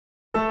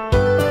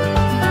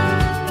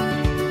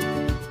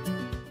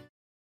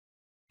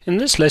In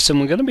this lesson,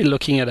 we're going to be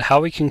looking at how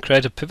we can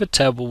create a pivot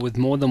table with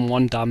more than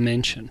one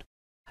dimension.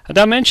 A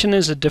dimension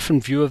is a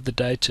different view of the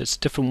data. It's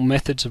different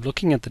methods of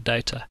looking at the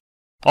data.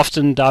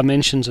 Often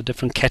dimensions are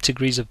different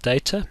categories of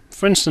data.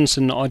 For instance,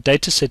 in our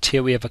data set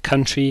here we have a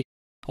country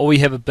or we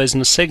have a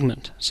business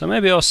segment. So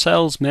maybe our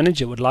sales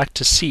manager would like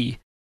to see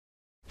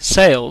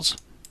sales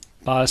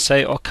by,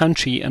 say, our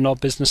country and our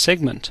business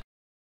segment.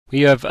 We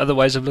have other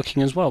ways of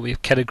looking as well. We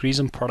have categories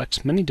and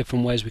products, many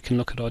different ways we can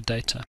look at our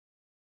data.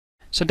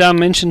 So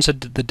dimensions are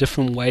the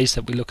different ways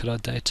that we look at our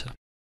data.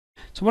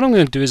 So what I'm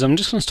going to do is I'm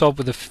just going to start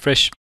with a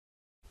fresh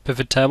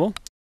pivot table.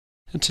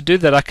 And to do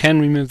that, I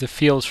can remove the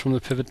fields from the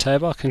pivot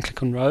table. I can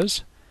click on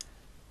rows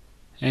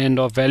and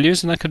our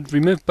values, and I could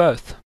remove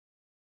both.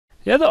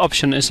 The other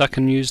option is I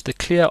can use the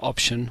clear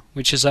option,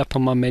 which is up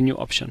on my menu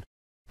option.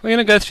 We're going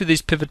to go through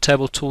these pivot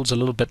table tools a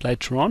little bit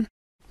later on,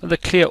 but the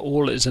clear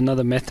all is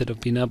another method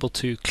of being able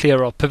to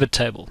clear our pivot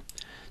table.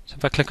 So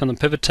if I click on the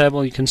pivot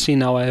table, you can see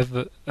now I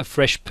have a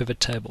fresh pivot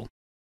table.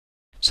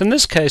 So in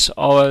this case,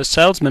 our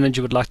sales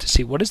manager would like to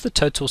see what is the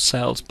total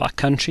sales by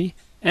country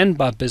and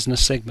by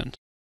business segment.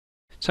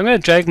 So I'm going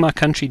to drag my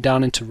country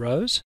down into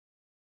rows,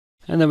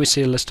 and then we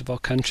see a list of our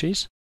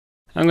countries.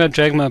 I'm going to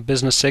drag my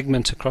business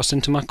segment across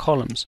into my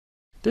columns.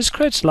 This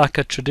creates like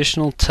a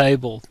traditional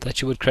table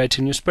that you would create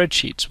in your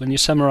spreadsheets when you're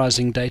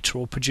summarizing data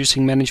or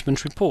producing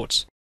management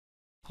reports.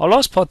 Our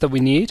last part that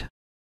we need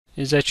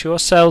is actually our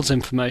sales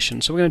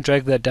information. So we're going to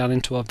drag that down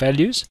into our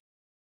values,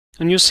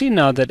 and you'll see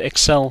now that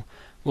Excel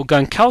will go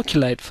and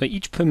calculate for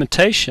each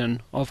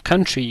permutation of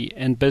country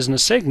and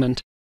business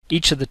segment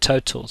each of the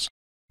totals.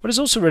 What is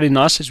also really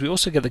nice is we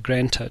also get the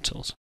grand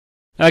totals.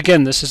 Now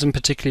again, this isn't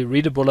particularly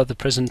readable at the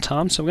present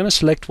time, so I'm going to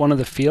select one of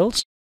the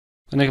fields.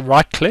 I'm going to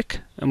right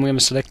click and we're going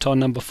to select our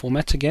number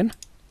format again,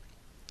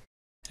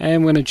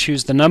 and we're going to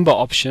choose the number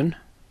option,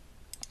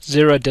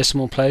 0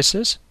 decimal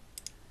places,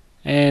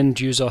 and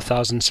use our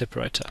 1000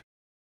 separator.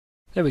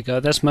 There we go,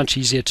 that's much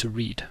easier to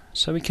read.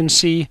 So we can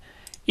see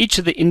each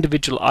of the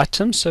individual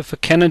items. So for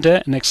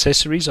Canada and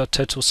accessories, our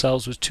total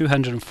sales was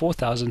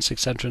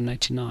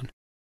 $204,689.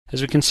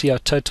 As we can see, our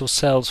total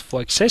sales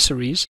for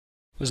accessories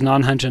was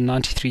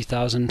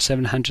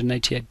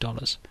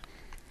 $993,788.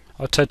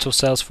 Our total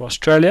sales for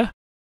Australia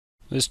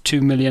was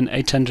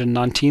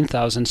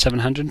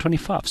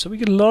 $2,819,725. So we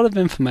get a lot of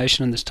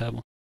information in this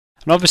table.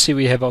 And obviously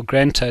we have our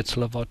grand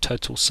total of our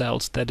total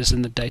sales that is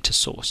in the data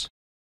source.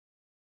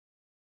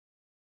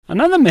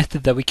 Another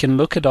method that we can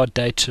look at our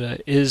data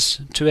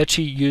is to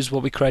actually use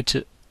what we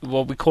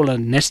call a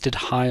nested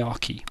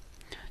hierarchy.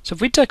 So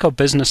if we take our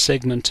business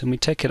segment and we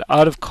take it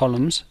out of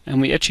columns and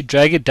we actually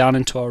drag it down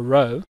into our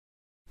row,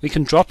 we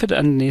can drop it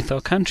underneath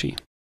our country.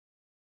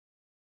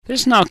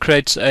 This now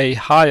creates a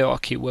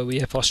hierarchy where we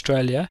have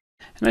Australia,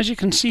 and as you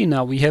can see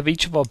now we have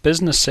each of our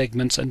business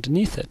segments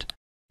underneath it.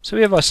 So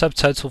we have our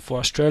subtotal for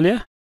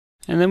Australia,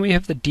 and then we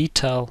have the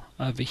detail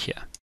over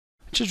here,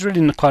 which is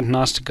really quite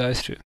nice to go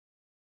through.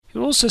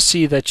 You'll also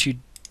see that you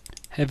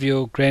have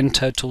your grand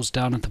totals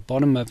down at the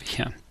bottom over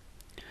here.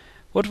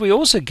 What we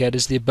also get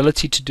is the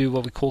ability to do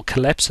what we call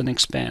collapse and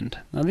expand.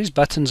 Now these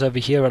buttons over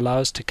here allow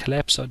us to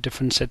collapse our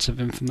different sets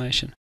of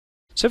information.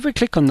 So if we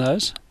click on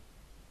those,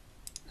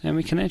 then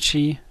we can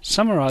actually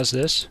summarize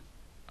this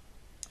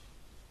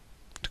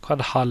to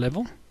quite a high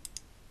level.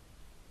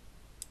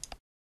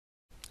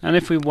 And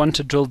if we want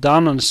to drill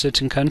down on a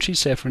certain country,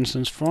 say for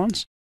instance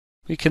France,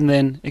 we can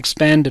then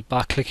expand it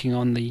by clicking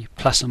on the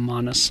plus and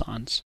minus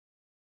signs.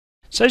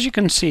 So as you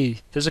can see,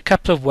 there's a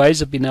couple of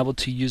ways of being able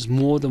to use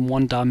more than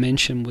one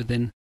dimension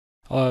within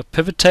our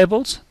pivot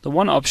tables. The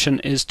one option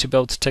is to be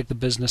able to take the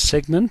business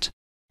segment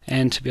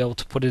and to be able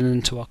to put it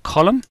into a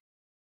column.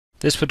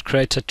 This would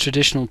create a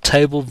traditional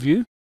table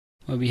view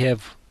where we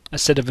have a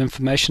set of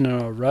information in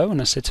our row and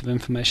a set of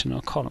information in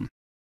our column.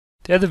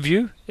 The other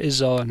view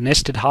is our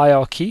nested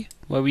hierarchy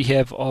where we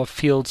have our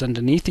fields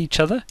underneath each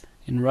other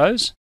in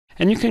rows,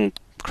 and you can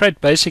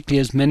create basically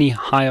as many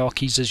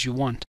hierarchies as you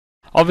want.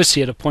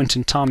 Obviously at a point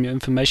in time your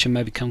information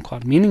may become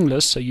quite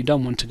meaningless, so you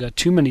don't want to go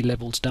too many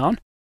levels down,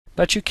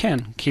 but you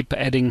can keep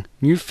adding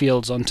new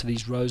fields onto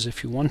these rows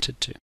if you wanted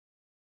to.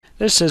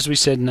 This, as we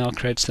said, now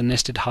creates the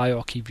nested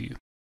hierarchy view.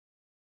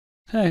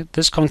 Okay,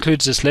 this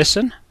concludes this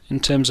lesson in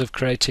terms of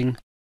creating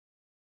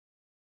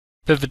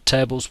pivot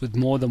tables with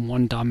more than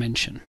one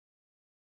dimension.